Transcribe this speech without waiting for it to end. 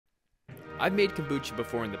I've made kombucha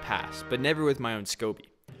before in the past, but never with my own Scoby.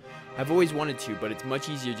 I've always wanted to, but it's much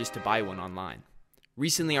easier just to buy one online.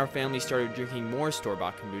 Recently, our family started drinking more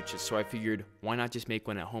store-bought kombuchas, so I figured, why not just make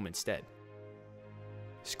one at home instead?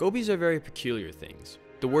 Scobies are very peculiar things.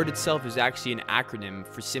 The word itself is actually an acronym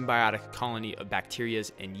for symbiotic colony of bacteria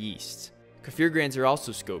and yeasts. Kefir grains are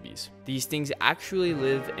also scobies. These things actually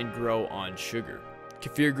live and grow on sugar.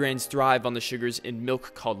 Kefir grains thrive on the sugars in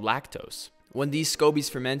milk called lactose. When these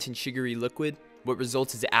scobies ferment in sugary liquid, what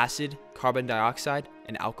results is acid, carbon dioxide,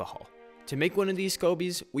 and alcohol. To make one of these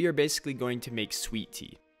scobies, we are basically going to make sweet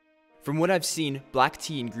tea. From what I've seen, black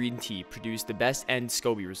tea and green tea produce the best end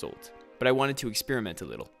Scoby result, but I wanted to experiment a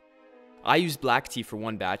little. I used black tea for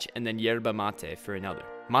one batch and then yerba mate for another.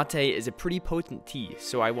 Mate is a pretty potent tea,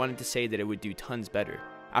 so I wanted to say that it would do tons better.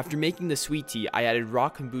 After making the sweet tea, I added raw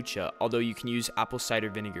kombucha, although you can use apple cider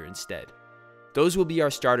vinegar instead. Those will be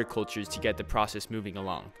our starter cultures to get the process moving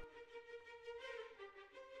along.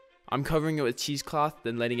 I'm covering it with cheesecloth,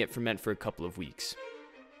 then letting it ferment for a couple of weeks.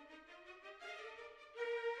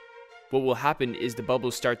 What will happen is the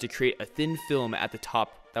bubbles start to create a thin film at the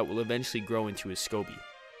top that will eventually grow into a Scoby.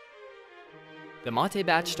 The mate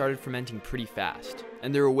batch started fermenting pretty fast,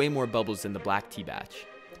 and there were way more bubbles than the black tea batch.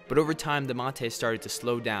 But over time, the mate started to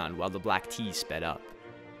slow down while the black tea sped up.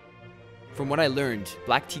 From what I learned,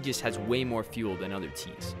 black tea just has way more fuel than other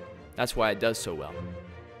teas. That's why it does so well.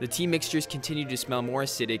 The tea mixtures continued to smell more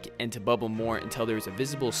acidic and to bubble more until there was a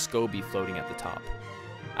visible Scoby floating at the top.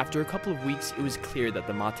 After a couple of weeks, it was clear that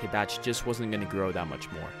the mate batch just wasn't going to grow that much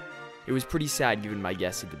more. It was pretty sad given my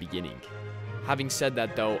guess at the beginning. Having said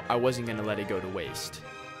that though, I wasn't going to let it go to waste.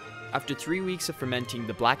 After 3 weeks of fermenting,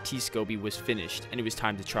 the black tea Scoby was finished and it was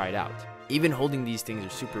time to try it out. Even holding these things are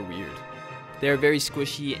super weird. They are very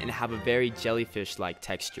squishy and have a very jellyfish-like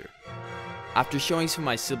texture. After showing some of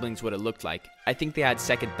my siblings what it looked like, I think they had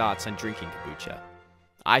second thoughts on drinking kombucha.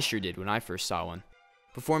 I sure did when I first saw one.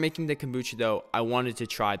 Before making the kombucha though, I wanted to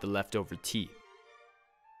try the leftover tea.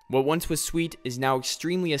 What once was sweet is now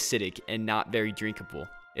extremely acidic and not very drinkable.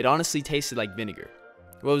 It honestly tasted like vinegar.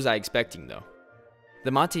 What was I expecting though?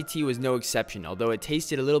 The mate tea was no exception, although it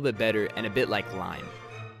tasted a little bit better and a bit like lime.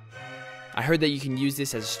 I heard that you can use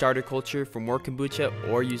this as a starter culture for more kombucha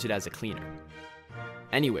or use it as a cleaner.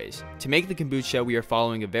 Anyways, to make the kombucha, we are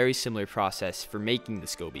following a very similar process for making the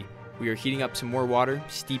Scoby. We are heating up some more water,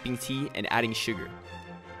 steeping tea, and adding sugar.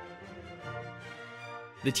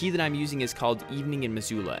 The tea that I'm using is called Evening in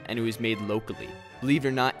Missoula, and it was made locally. Believe it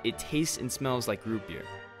or not, it tastes and smells like root beer.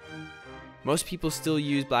 Most people still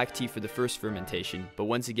use black tea for the first fermentation, but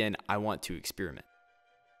once again, I want to experiment.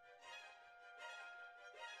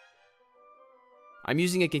 I'm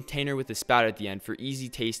using a container with a spout at the end for easy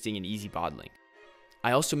tasting and easy bottling.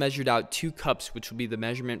 I also measured out 2 cups, which will be the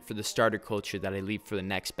measurement for the starter culture that I leave for the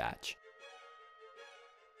next batch.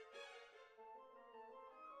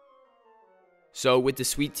 So with the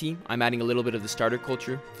sweet tea, I'm adding a little bit of the starter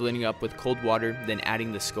culture, filling it up with cold water, then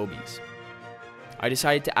adding the Scobies. I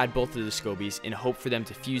decided to add both of the Scobies in hope for them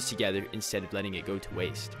to fuse together instead of letting it go to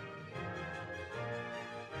waste.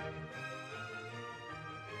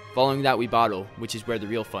 Following that, we bottle, which is where the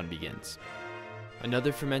real fun begins.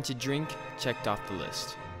 Another fermented drink checked off the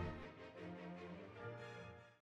list.